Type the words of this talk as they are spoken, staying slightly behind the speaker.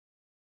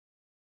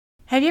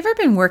Have you ever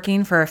been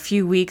working for a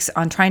few weeks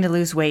on trying to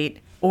lose weight?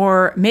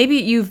 Or maybe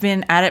you've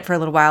been at it for a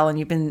little while and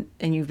you've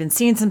been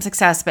seeing some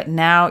success, but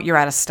now you're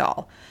at a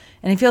stall.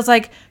 And it feels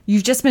like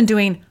you've just been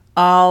doing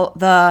all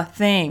the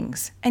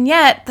things, and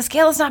yet the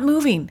scale is not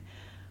moving.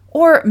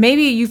 Or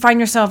maybe you find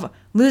yourself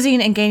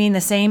losing and gaining the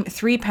same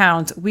 3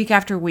 pounds week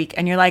after week,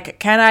 and you're like,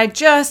 can I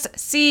just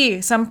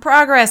see some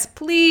progress,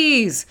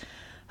 please?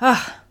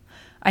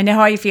 I know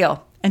how you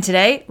feel. And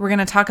today we're going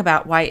to talk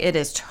about why it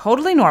is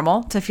totally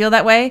normal to feel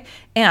that way.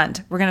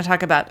 And we're going to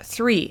talk about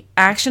 3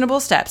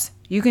 actionable steps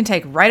you can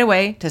take right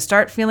away to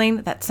start feeling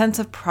that sense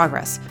of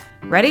progress.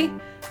 Ready?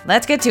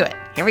 Let's get to it.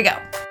 Here we go.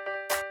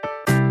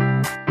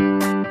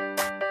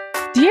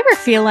 Do you ever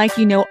feel like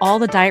you know all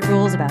the diet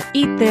rules about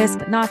eat this,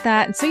 but not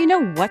that, and so you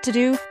know what to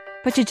do,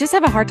 but you just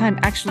have a hard time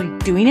actually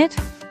doing it?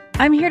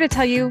 I'm here to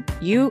tell you,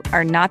 you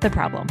are not the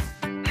problem.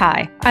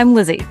 Hi, I'm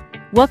Lizzie.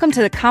 Welcome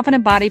to the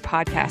Confident Body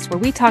Podcast, where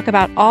we talk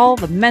about all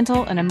the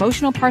mental and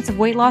emotional parts of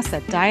weight loss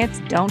that diets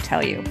don't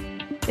tell you.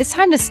 It's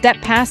time to step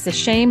past the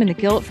shame and the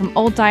guilt from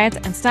old diets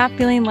and stop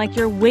feeling like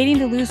you're waiting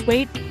to lose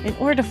weight in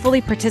order to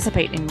fully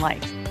participate in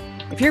life.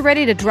 If you're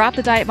ready to drop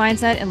the diet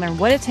mindset and learn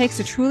what it takes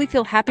to truly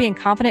feel happy and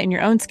confident in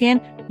your own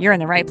skin, you're in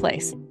the right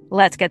place.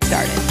 Let's get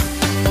started.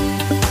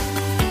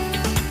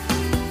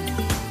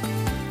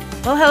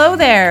 Well, hello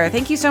there.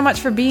 Thank you so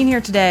much for being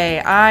here today.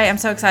 I am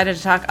so excited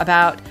to talk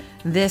about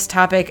this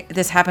topic.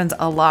 This happens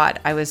a lot.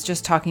 I was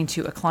just talking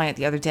to a client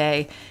the other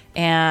day,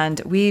 and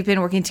we've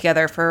been working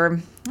together for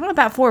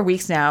about 4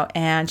 weeks now,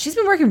 and she's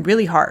been working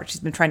really hard.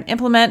 She's been trying to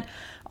implement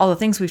all the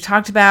things we've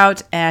talked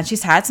about, and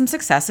she's had some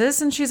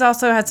successes, and she's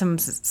also had some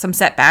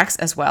setbacks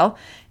as well.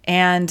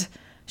 And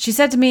she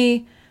said to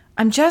me,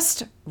 I'm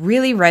just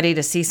really ready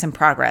to see some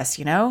progress,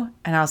 you know?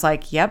 And I was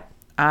like, yep,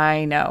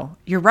 I know.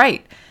 You're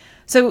right.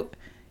 So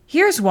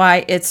here's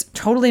why it's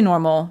totally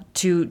normal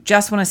to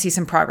just want to see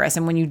some progress.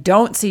 And when you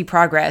don't see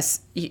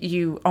progress,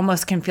 you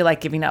almost can feel like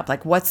giving up.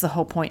 Like, what's the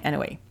whole point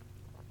anyway?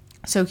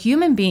 So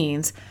human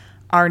beings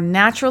are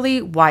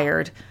naturally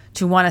wired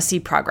to want to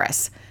see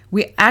progress.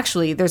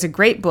 There's a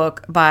great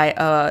book by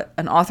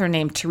an author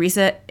named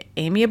Teresa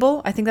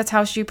Amiable. I think that's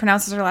how she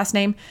pronounces her last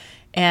name.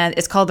 And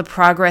it's called The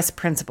Progress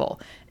Principle.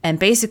 And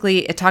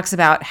basically it talks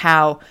about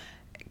how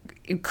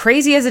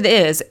crazy as it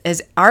is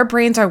our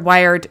brains are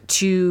wired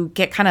to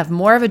get kind of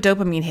more of a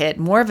dopamine hit,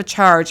 more of a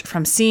charge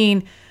from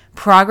seeing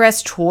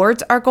progress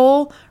towards our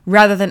goal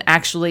rather than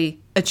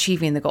actually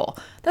achieving the goal.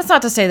 That's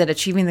not to say that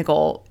achieving the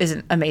goal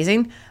isn't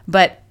amazing,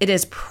 but it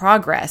is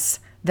progress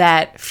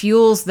that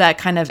fuels that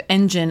kind of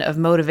engine of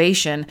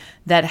motivation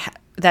that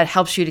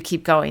helps you to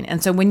keep going.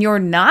 And so when you're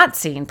not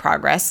seeing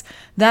progress,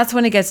 that's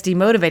when it gets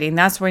demotivating.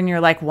 That's when you're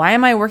like, why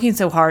am I working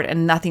so hard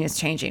and nothing is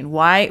changing?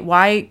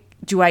 Why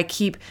do I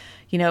keep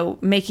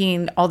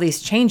making all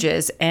these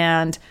changes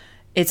and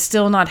it's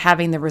still not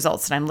having the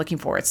results that I'm looking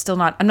for?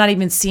 I'm not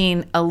even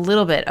seeing a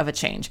little bit of a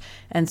change.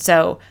 And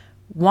so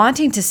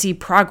wanting to see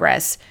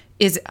progress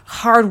is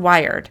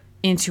hardwired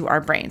into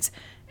our brains.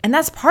 And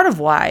that's part of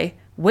why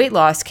weight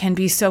loss can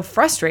be so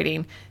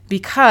frustrating,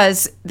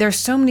 because there's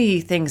so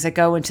many things that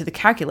go into the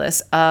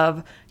calculus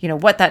of,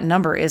 what that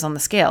number is on the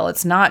scale.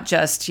 It's not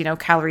just,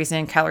 calories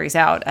in, calories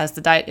out, as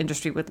the diet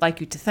industry would like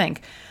you to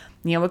think.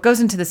 What goes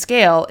into the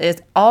scale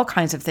is all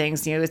kinds of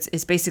things.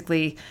 It's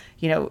basically,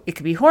 it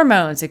could be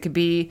hormones, it could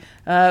be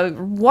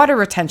water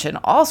retention,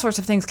 all sorts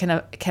of things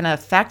can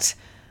affect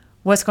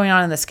what's going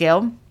on in the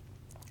scale.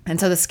 And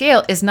so the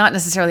scale is not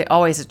necessarily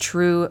always a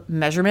true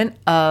measurement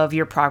of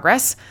your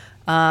progress,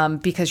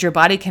 because your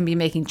body can be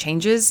making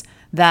changes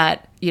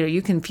that,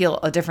 you can feel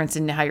a difference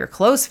in how your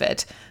clothes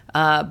fit,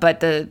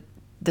 but the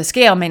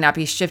scale may not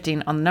be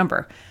shifting on the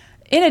number.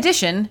 In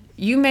addition,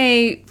 you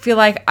may feel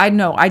like,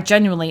 I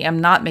genuinely am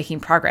not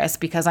making progress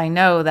because I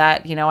know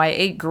that, I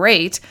ate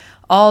great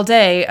all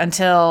day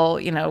until,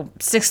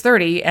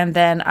 6:30 and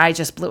then I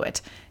just blew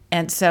it.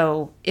 And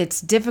so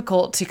it's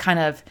difficult to kind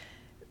of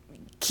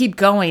keep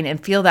going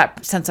and feel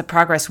that sense of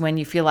progress when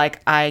you feel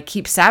like I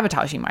keep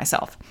sabotaging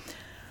myself.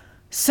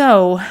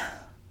 So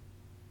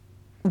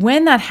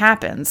when that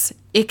happens,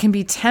 it can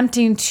be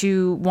tempting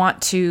to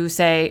want to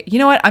say, you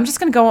know what, I'm just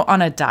going to go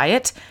on a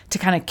diet to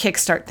kind of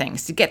kickstart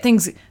things, to get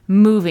things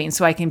moving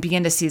so I can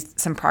begin to see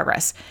some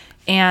progress.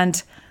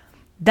 And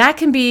that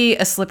can be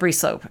a slippery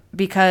slope,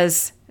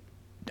 because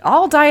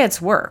all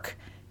diets work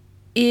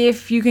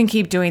if you can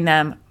keep doing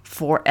them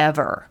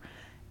forever.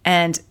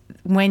 And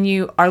when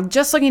you are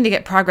just looking to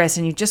get progress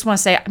and you just want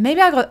to say,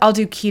 maybe I'll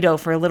do keto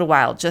for a little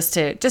while just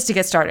to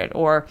get started,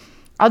 or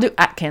I'll do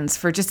Atkins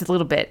for just a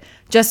little bit,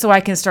 just so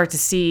I can start to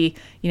see,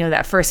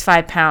 that first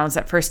 5 pounds,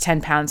 that first 10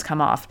 pounds come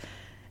off.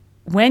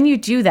 When you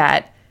do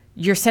that,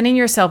 you're setting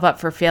yourself up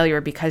for failure,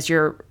 because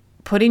you're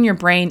putting your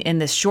brain in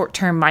this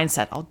short-term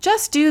mindset. I'll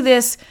just do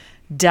this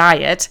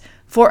diet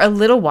for a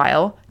little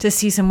while to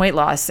see some weight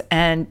loss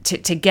and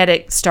to get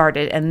it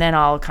started, and then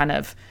I'll kind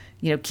of,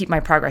 keep my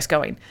progress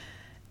going.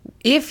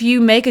 If you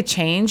make a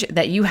change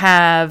that you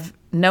have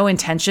no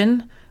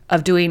intention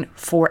of doing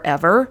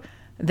forever,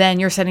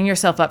 then you're setting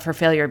yourself up for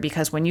failure,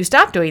 because when you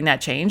stop doing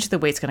that change, the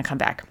weight's going to come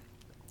back.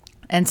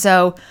 And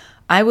so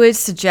I would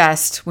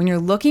suggest when you're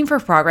looking for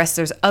progress,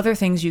 there's other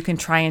things you can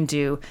try and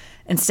do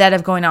instead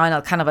of going on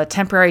a kind of a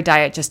temporary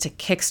diet just to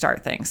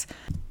kickstart things.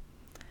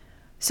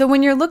 So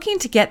when you're looking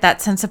to get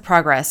that sense of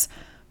progress,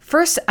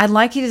 first, I'd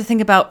like you to think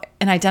about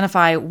and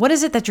identify what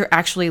is it that you're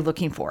actually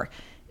looking for.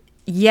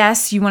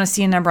 Yes, you want to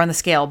see a number on the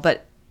scale,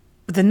 but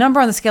the number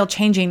on the scale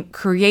changing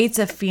creates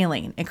a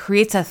feeling. It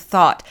creates a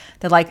thought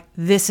that like,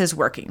 this is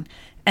working.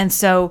 And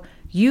so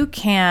you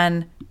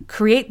can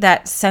create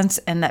that sense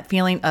and that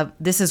feeling of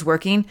this is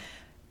working,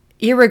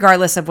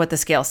 irregardless of what the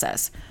scale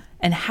says.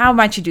 And how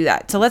might you do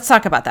that? So let's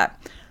talk about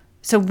that.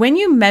 So when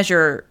you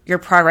measure your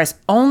progress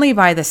only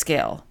by the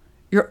scale,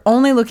 you're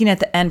only looking at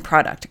the end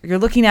product. You're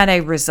looking at a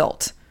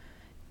result.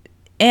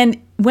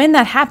 And when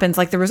that happens,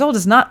 like the result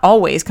is not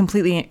always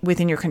completely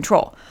within your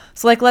control.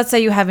 So like, let's say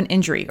you have an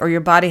injury or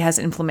your body has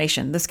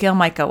inflammation, the scale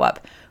might go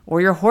up, or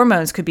your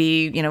hormones could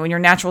be, in your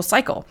natural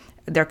cycle.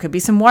 There could be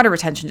some water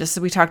retention, just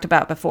as we talked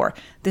about before.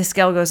 The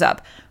scale goes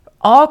up.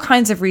 All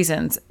kinds of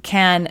reasons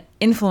can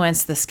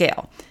influence the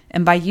scale.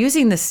 And by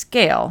using the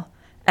scale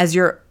as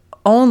your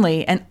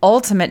only and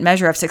ultimate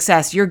measure of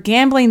success, you're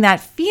gambling that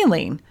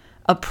feeling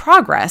of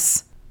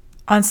progress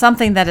on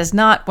something that is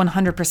not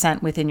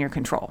 100% within your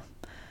control.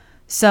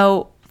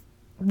 So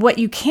what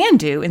you can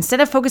do,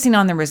 instead of focusing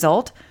on the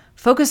result,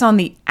 focus on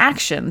the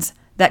actions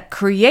that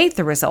create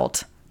the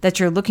result that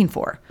you're looking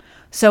for.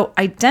 So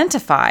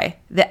identify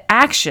the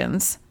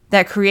actions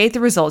that create the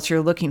results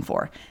you're looking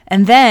for,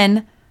 and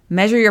then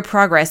measure your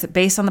progress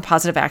based on the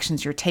positive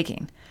actions you're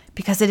taking,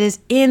 because it is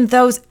in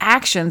those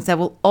actions that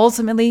will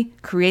ultimately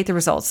create the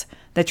results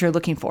that you're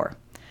looking for.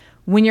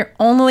 When you're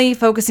only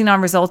focusing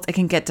on results, it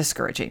can get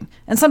discouraging.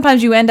 And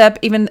sometimes you end up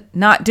even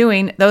not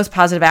doing those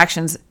positive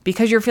actions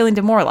because you're feeling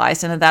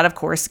demoralized. And that, of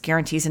course,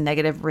 guarantees a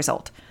negative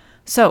result.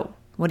 So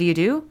what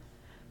do?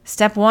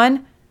 Step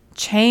 1,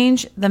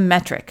 change the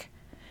metric.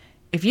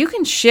 If you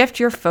can shift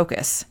your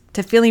focus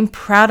to feeling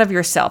proud of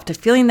yourself, to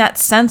feeling that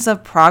sense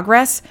of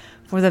progress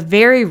for the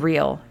very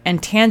real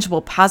and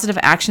tangible positive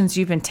actions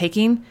you've been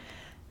taking,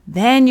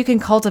 then you can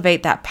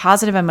cultivate that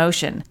positive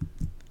emotion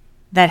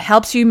that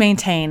helps you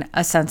maintain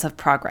a sense of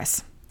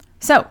progress.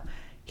 So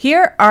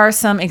here are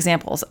some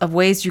examples of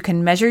ways you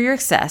can measure your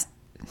success,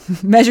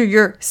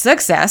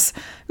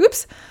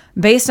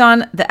 based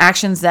on the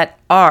actions that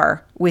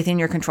are within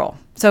your control.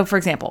 So for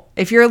example,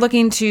 if you're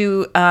looking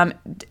to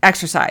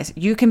exercise,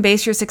 you can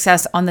base your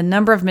success on the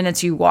number of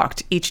minutes you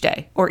walked each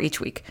day or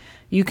each week.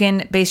 You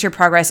can base your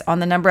progress on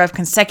the number of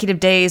consecutive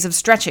days of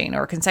stretching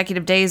or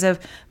consecutive days of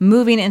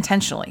moving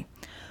intentionally.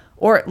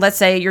 Or let's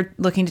say you're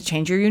looking to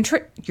change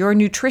your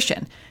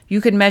nutrition.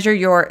 You could measure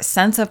your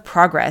sense of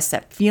progress,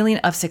 that feeling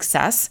of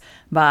success,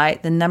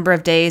 by the number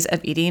of days of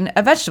eating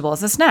a vegetable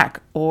as a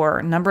snack,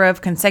 or number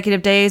of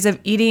consecutive days of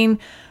eating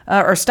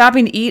or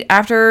stopping to eat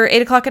after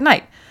 8 o'clock at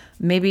night.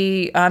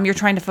 Maybe you're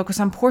trying to focus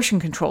on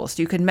portion control.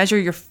 So you could measure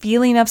your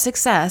feeling of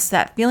success,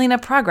 that feeling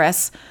of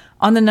progress,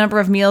 on the number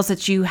of meals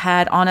that you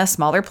had on a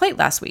smaller plate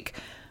last week.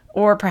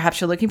 Or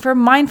perhaps you're looking for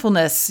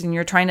mindfulness and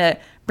you're trying to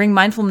bring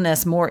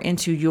mindfulness more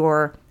into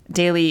your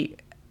daily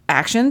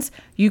actions.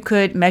 You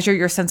could measure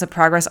your sense of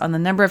progress on the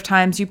number of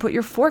times you put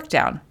your fork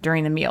down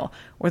during the meal,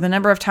 or the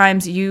number of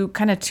times you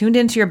kind of tuned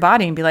into your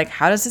body and be like,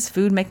 how does this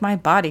food make my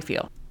body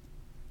feel?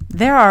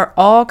 There are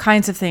all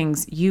kinds of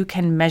things you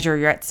can measure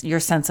your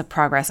sense of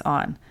progress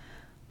on.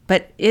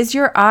 But is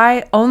your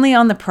eye only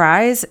on the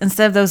prize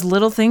instead of those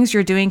little things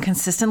you're doing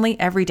consistently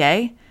every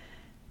day?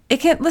 It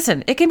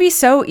can be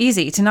so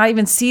easy to not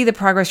even see the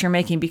progress you're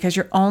making because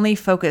you're only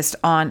focused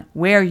on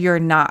where you're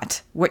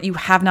not, what you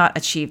have not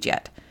achieved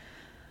yet.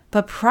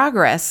 But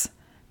progress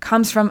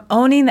comes from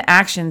owning the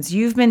actions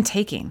you've been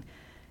taking,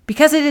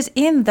 because it is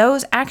in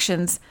those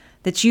actions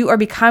that you are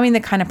becoming the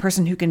kind of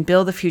person who can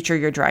build the future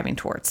you're driving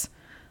towards.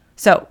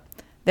 So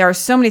there are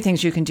so many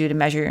things you can do to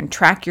measure and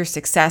track your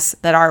success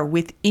that are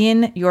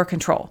within your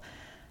control.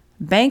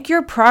 Bank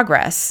your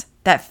progress,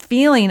 that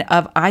feeling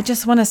of, I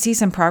just want to see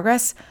some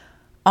progress,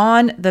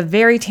 on the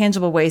very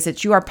tangible ways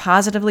that you are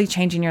positively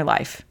changing your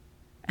life,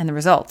 and the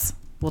results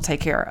will take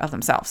care of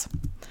themselves.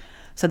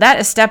 So that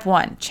is step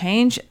 1,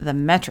 change the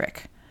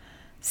metric.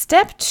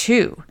 Step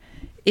 2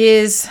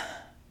 is,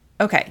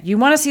 you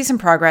want to see some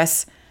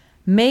progress,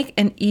 make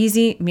an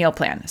easy meal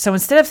plan. So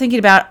instead of thinking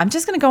about, I'm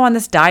just going to go on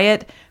this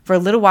diet for a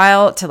little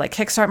while to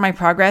kickstart my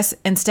progress,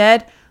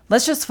 instead,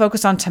 let's just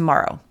focus on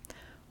tomorrow.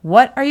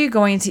 What are you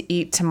going to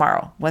eat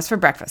tomorrow? What's for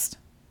breakfast?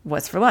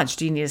 What's for lunch?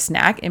 Do you need a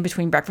snack in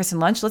between breakfast and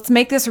lunch? Let's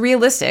make this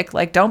realistic.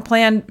 Don't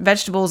plan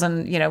vegetables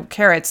and,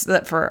 carrots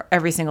for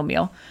every single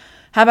meal.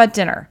 How about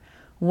dinner?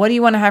 What do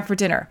you want to have for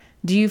dinner?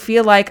 Do you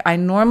feel like I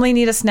normally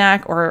need a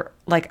snack, or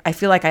I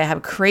feel like I have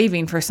a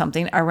craving for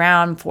something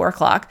around 4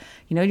 o'clock?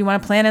 Do you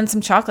want to plan in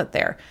some chocolate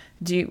there?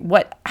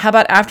 How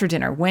about after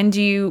dinner? When do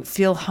you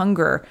feel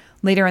hunger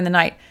later in the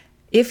night?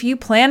 If you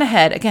plan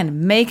ahead,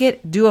 again, make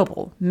it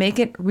doable, make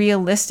it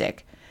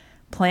realistic.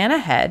 Plan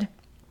ahead,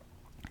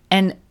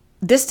 and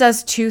this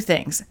does 2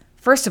 things.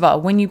 First of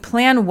all, when you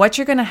plan what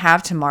you're going to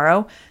have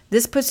tomorrow,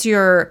 this puts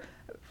your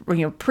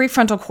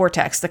prefrontal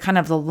cortex, the kind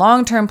of the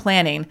long-term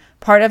planning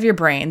part of your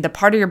brain, the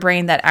part of your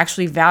brain that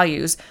actually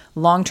values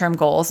long-term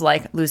goals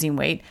like losing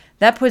weight,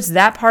 that puts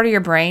that part of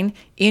your brain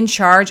in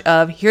charge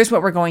of here's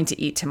what we're going to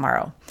eat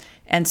tomorrow.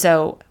 And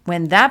so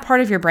when that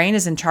part of your brain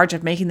is in charge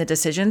of making the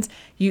decisions,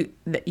 you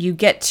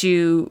get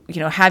to,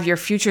 have your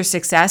future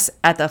success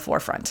at the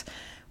forefront.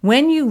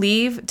 When you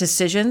leave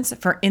decisions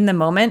for in the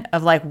moment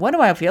of like, what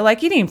do I feel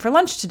like eating for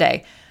lunch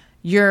today?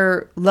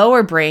 Your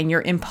lower brain,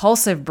 your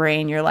impulsive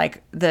brain, you're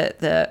like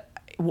the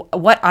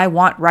what I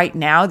want right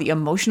now, the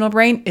emotional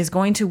brain is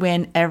going to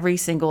win every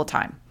single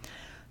time.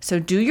 So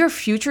do your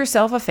future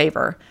self a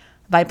favor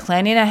by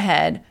planning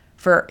ahead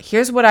for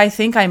here's what I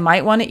think I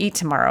might want to eat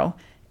tomorrow,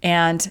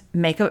 and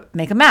make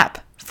a map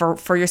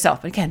for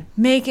yourself. But again,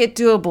 make it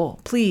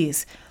doable,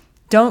 please.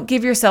 Don't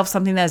give yourself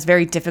something that is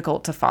very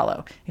difficult to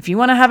follow. If you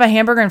want to have a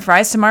hamburger and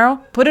fries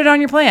tomorrow, put it on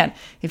your plan.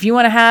 If you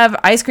want to have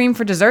ice cream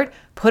for dessert,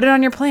 put it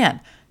on your plan.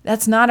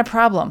 That's not a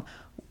problem.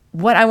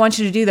 What I want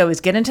you to do, though,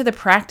 is get into the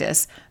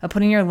practice of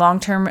putting your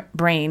long-term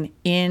brain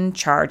in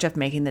charge of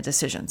making the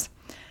decisions.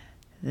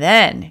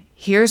 Then,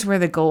 here's where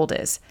the gold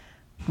is.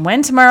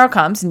 When tomorrow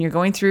comes and you're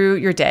going through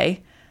your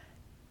day,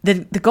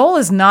 the goal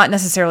is not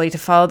necessarily to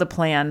follow the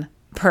plan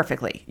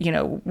perfectly.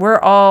 We're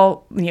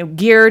all,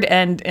 geared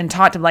and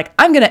taught to like,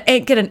 I'm going to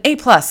get an A+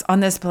 on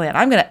this plan.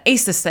 I'm going to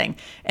ace this thing.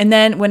 And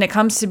then when it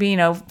comes to be,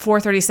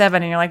 4:37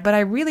 and you're like, but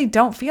I really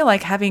don't feel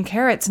like having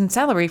carrots and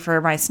celery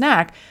for my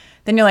snack.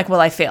 Then you're like,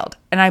 well, I failed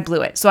and I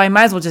blew it. So I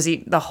might as well just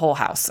eat the whole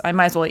house. I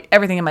might as well eat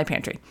everything in my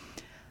pantry.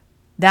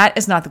 That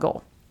is not the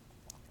goal.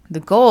 The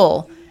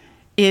goal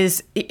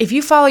is if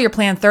you follow your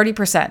plan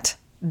 30%,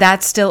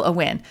 that's still a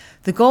win.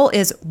 The goal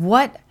is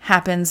what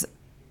happens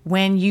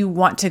when you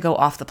want to go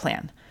off the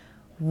plan.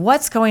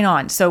 What's going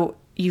on? So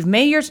you've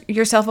made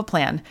yourself a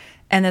plan,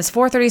 and it's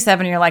 4:37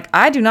 and you're like,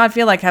 I do not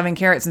feel like having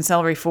carrots and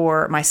celery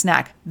for my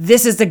snack.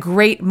 This is the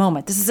great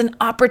moment. This is an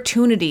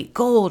opportunity,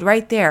 gold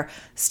right there.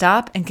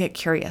 Stop and get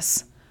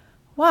curious.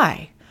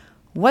 Why?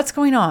 What's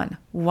going on?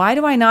 Why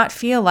do I not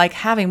feel like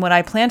having what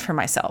I planned for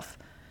myself?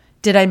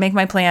 Did I make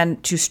my plan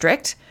too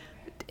strict?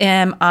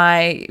 Am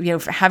I,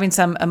 having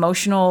some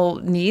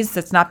emotional needs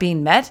that's not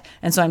being met,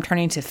 and so I'm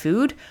turning to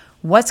food?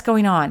 What's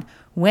going on?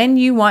 When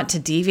you want to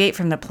deviate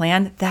from the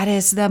plan, that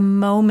is the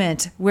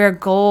moment where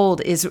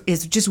gold is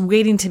just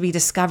waiting to be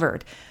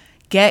discovered.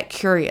 Get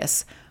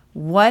curious.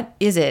 What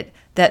is it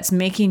that's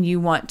making you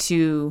want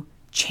to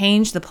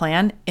change the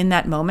plan in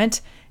that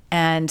moment?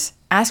 And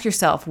ask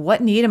yourself,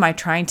 what need am I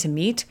trying to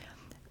meet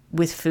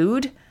with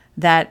food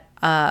that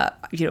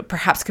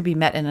perhaps could be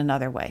met in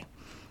another way?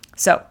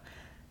 So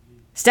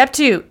step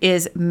 2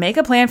 is make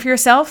a plan for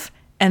yourself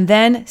and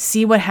then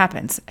see what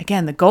happens.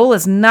 Again, the goal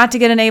is not to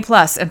get an A+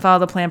 and follow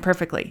the plan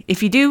perfectly.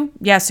 If you do,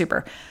 yeah,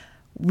 super.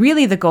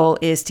 Really, the goal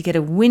is to get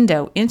a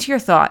window into your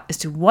thought as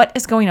to what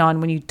is going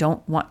on when you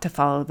don't want to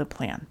follow the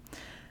plan.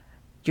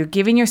 You're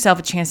giving yourself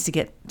a chance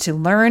to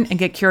learn and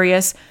get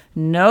curious.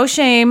 No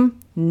shame,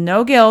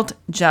 no guilt,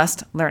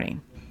 just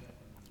learning.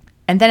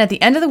 And then at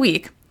the end of the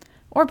week,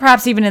 or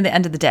perhaps even at the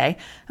end of the day,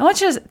 I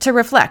want you to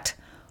reflect.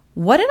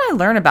 What did I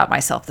learn about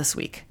myself this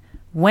week?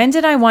 When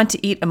did I want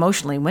to eat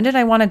emotionally? When did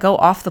I want to go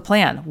off the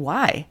plan?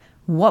 Why?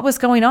 What was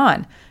going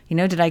on?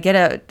 Did I get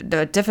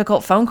a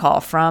difficult phone call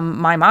from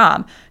my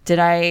mom? Did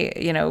I,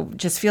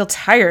 just feel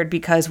tired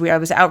because I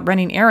was out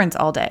running errands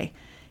all day?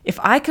 If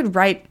I could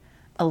write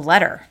a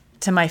letter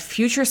to my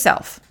future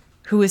self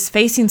who is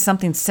facing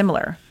something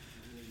similar,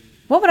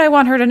 what would I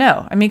want her to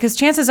know? Because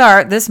chances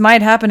are this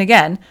might happen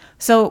again.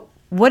 So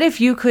what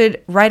if you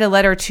could write a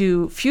letter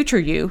to future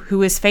you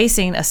who is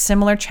facing a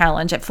similar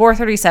challenge at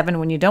 4:37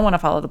 when you don't want to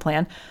follow the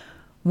plan?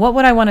 What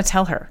would I want to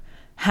tell her?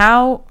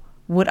 How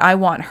would I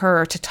want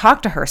her to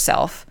talk to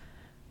herself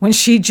when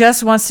she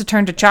just wants to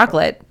turn to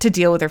chocolate to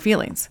deal with her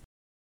feelings?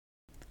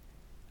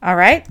 All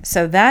right,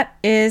 so that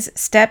is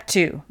step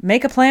 2.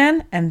 Make a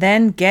plan and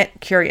then get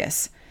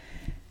curious.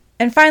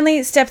 And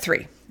finally, step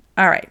 3.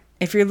 All right,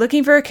 if you're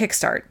looking for a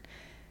kickstart,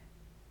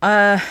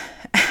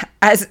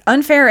 as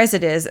unfair as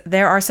it is,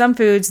 there are some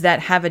foods that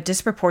have a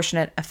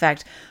disproportionate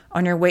effect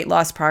on your weight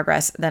loss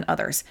progress than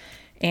others.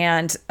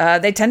 And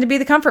they tend to be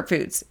the comfort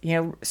foods,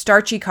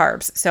 starchy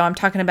carbs. So I'm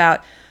talking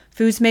about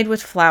foods made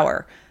with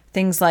flour,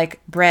 things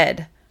like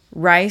bread,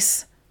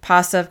 rice,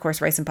 pasta. Of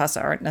course, rice and pasta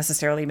aren't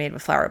necessarily made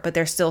with flour, but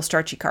they're still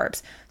starchy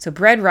carbs. So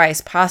bread,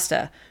 rice,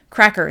 pasta,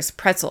 crackers,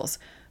 pretzels,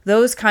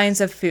 those kinds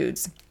of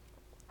foods.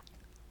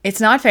 It's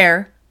not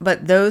fair,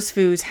 but those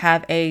foods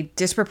have a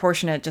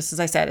disproportionate, just as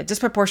I said, a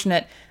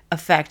disproportionate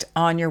effect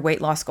on your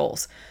weight loss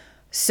goals.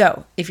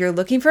 So if you're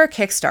looking for a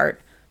kickstart,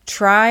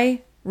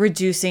 try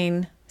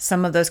reducing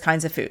some of those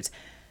kinds of foods.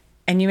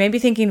 And you may be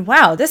thinking,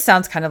 wow, this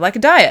sounds kind of like a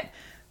diet.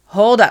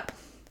 Hold up.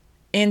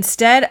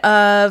 Instead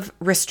of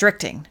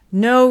restricting,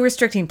 no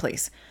restricting,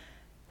 please.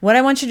 What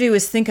I want you to do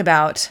is think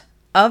about,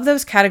 of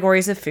those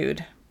categories of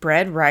food,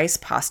 bread, rice,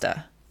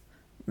 pasta,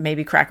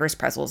 maybe crackers,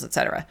 pretzels,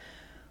 etc.,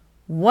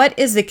 what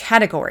is the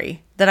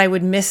category that I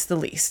would miss the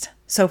least?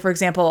 So for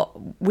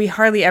example, we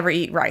hardly ever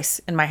eat rice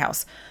in my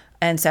house.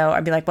 And so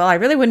I'd be like, well, I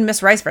really wouldn't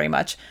miss rice very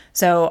much,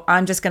 so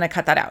I'm just going to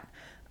cut that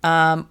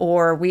out.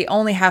 Or we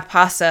only have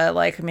pasta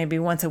like maybe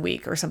once a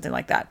week or something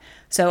like that.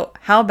 So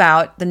how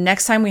about the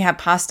next time we have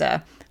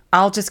pasta,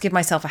 I'll just give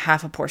myself a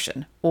half a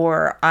portion,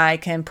 or I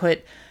can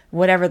put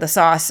whatever the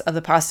sauce of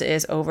the pasta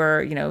is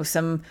over,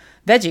 some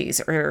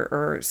veggies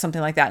or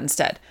something like that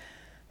instead.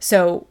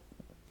 So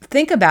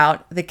think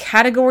about the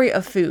category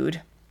of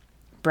food: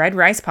 bread,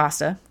 rice,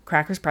 pasta,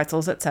 crackers,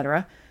 pretzels,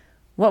 etc.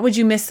 What would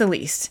you miss the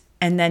least?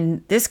 And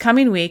then this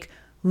coming week,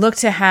 look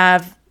to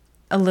have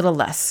a little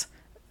less,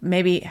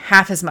 maybe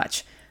half as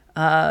much.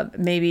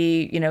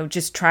 Maybe,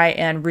 just try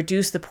and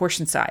reduce the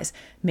portion size.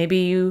 Maybe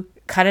you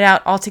cut it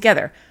out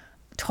altogether.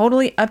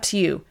 Totally up to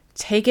you.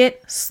 Take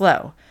it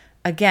slow.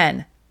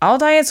 Again, all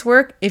diets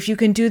work if you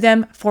can do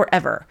them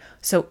forever.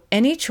 So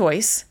any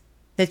choice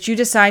that you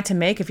decide to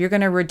make, if you're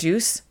going to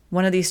reduce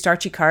one of these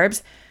starchy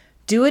carbs,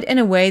 do it in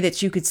a way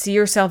that you could see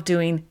yourself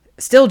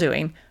still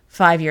doing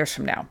 5 years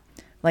from now.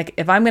 Like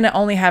if I'm going to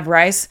only have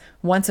rice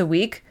once a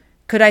week,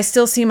 could I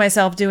still see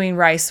myself doing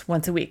rice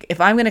once a week? If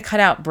I'm going to cut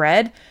out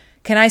bread,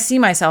 can I see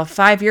myself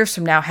 5 years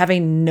from now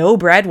having no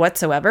bread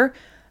whatsoever?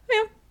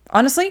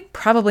 Honestly,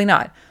 probably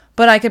not.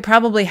 But I could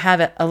probably have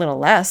it a little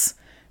less.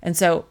 And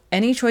so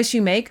any choice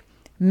you make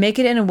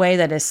it in a way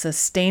that is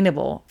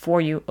sustainable for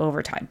you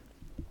over time.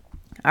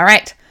 All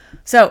right.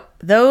 So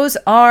those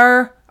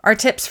are our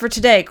tips for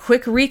today.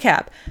 Quick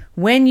recap.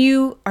 When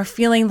you are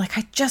feeling like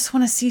I just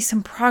want to see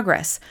some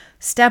progress,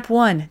 step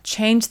 1,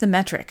 change the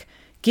metric.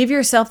 Give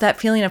yourself that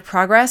feeling of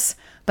progress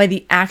by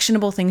the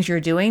actionable things you're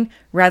doing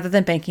rather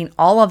than banking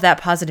all of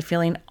that positive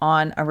feeling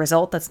on a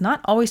result that's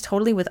not always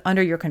totally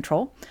under your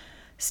control.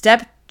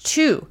 Step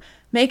 2,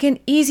 make an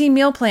easy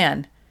meal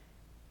plan.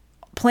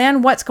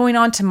 Plan what's going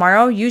on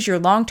tomorrow. Use your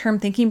long-term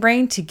thinking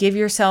brain to give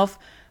yourself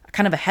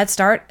kind of a head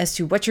start as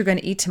to what you're going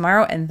to eat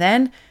tomorrow, and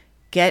then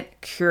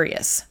get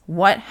curious.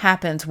 What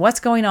happens? What's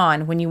going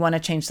on when you want to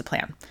change the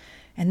plan?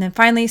 And then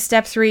finally,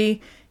 step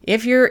 3,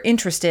 if you're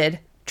interested,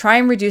 try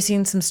and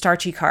reducing some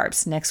starchy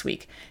carbs next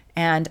week.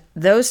 And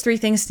those 3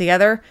 things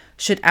together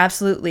should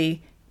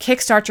absolutely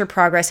kickstart your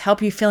progress,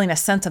 help you feeling a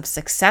sense of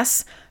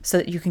success so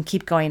that you can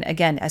keep going.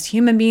 Again, as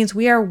human beings,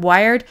 we are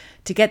wired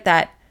to get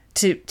that,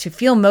 to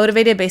feel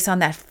motivated based on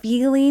that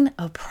feeling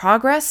of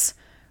progress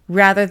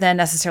rather than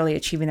necessarily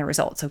achieving the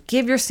result. So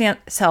give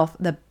yourself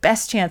the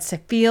best chance to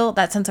feel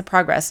that sense of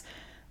progress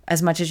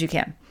as much as you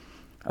can.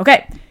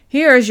 Okay,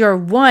 here is your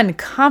 1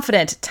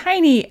 confident,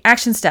 tiny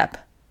action step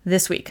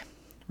this week.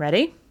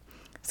 Ready?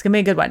 It's going to be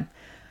a good one.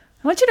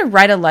 I want you to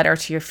write a letter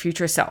to your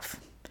future self.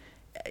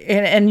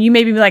 And you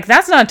may be like,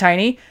 that's not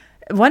tiny.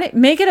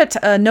 Make it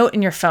a note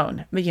in your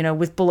phone,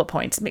 with bullet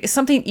points. Make it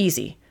something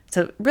easy.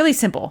 So really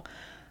simple.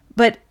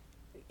 But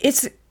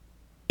it's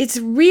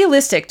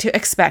realistic to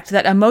expect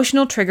that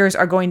emotional triggers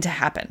are going to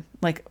happen.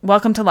 Like,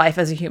 welcome to life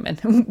as a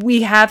human.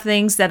 We have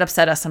things that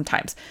upset us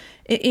sometimes,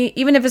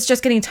 even if it's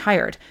just getting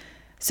tired.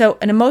 So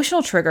an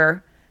emotional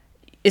trigger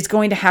is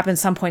going to happen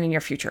some point in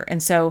your future.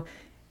 And so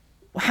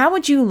how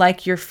would you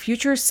like your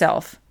future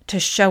self to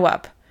show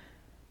up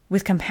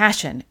with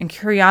compassion and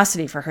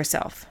curiosity for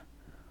herself?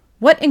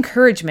 What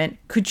encouragement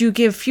could you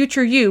give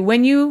future you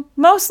when you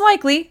most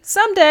likely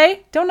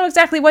someday, don't know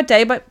exactly what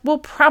day, but will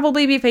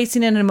probably be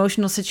facing an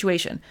emotional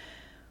situation?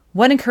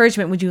 What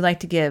encouragement would you like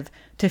to give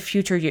to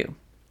future you?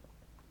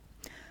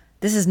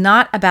 This is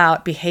not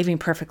about behaving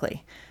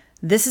perfectly.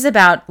 This is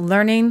about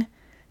learning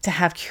to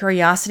have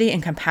curiosity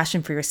and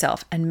compassion for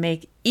yourself and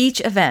make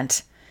each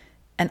event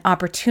an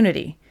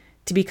opportunity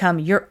to become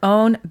your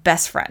own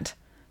best friend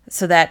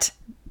so that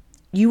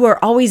you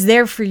are always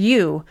there for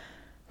you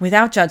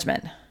without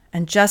judgment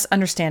and just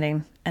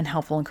understanding and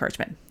helpful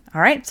encouragement.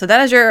 All right. So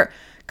that is your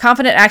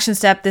confident action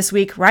step this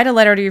week. Write a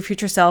letter to your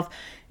future self.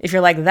 If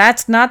you're like,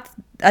 that's not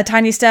a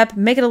tiny step,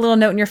 make it a little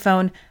note in your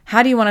phone.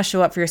 How do you want to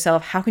show up for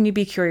yourself? How can you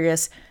be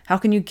curious? How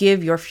can you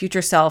give your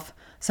future self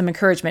some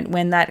encouragement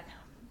when that,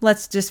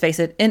 let's just face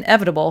it,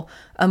 inevitable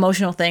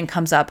emotional thing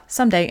comes up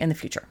someday in the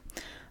future?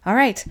 All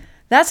right.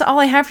 That's all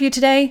I have for you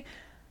today.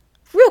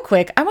 Real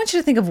quick, I want you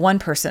to think of one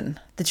person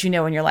that you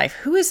know in your life.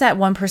 Who is that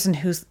one person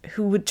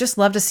who would just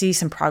love to see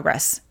some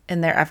progress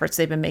in their efforts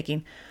they've been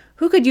making?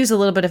 Who could use a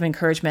little bit of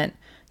encouragement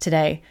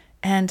today?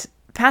 And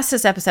pass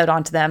this episode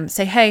on to them.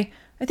 Say, hey,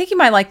 I think you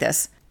might like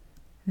this.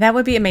 That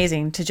would be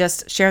amazing to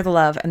just share the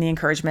love and the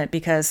encouragement,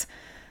 because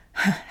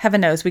heaven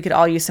knows we could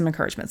all use some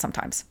encouragement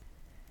sometimes.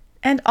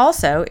 And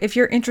also, if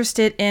you're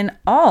interested in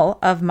all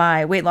of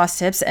my weight loss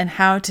tips and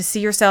how to see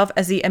yourself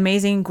as the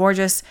amazing,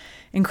 gorgeous,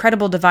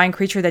 incredible, divine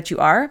creature that you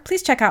are,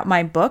 please check out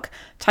my book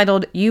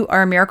titled You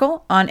Are a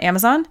Miracle on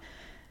Amazon.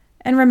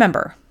 And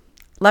remember,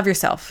 love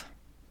yourself,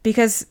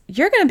 because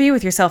you're going to be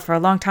with yourself for a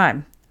long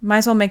time. Might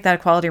as well make that a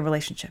quality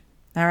relationship.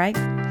 All right?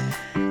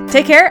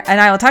 Take care, and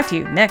I will talk to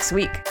you next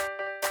week.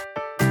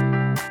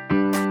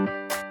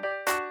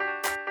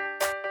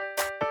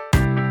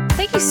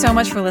 Thank you so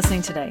much for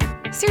listening today.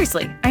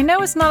 Seriously, I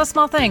know it's not a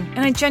small thing,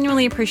 and I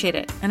genuinely appreciate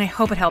it, and I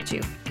hope it helped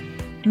you.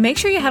 Make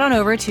sure you head on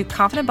over to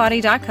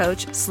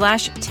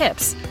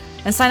confidentbody.coach/tips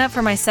and sign up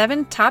for my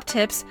 7 top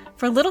tips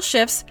for little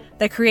shifts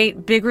that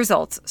create big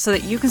results so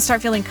that you can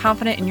start feeling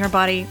confident in your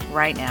body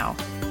right now.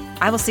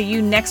 I will see you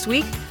next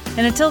week.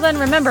 And until then,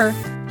 remember,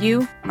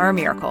 you are a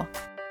miracle.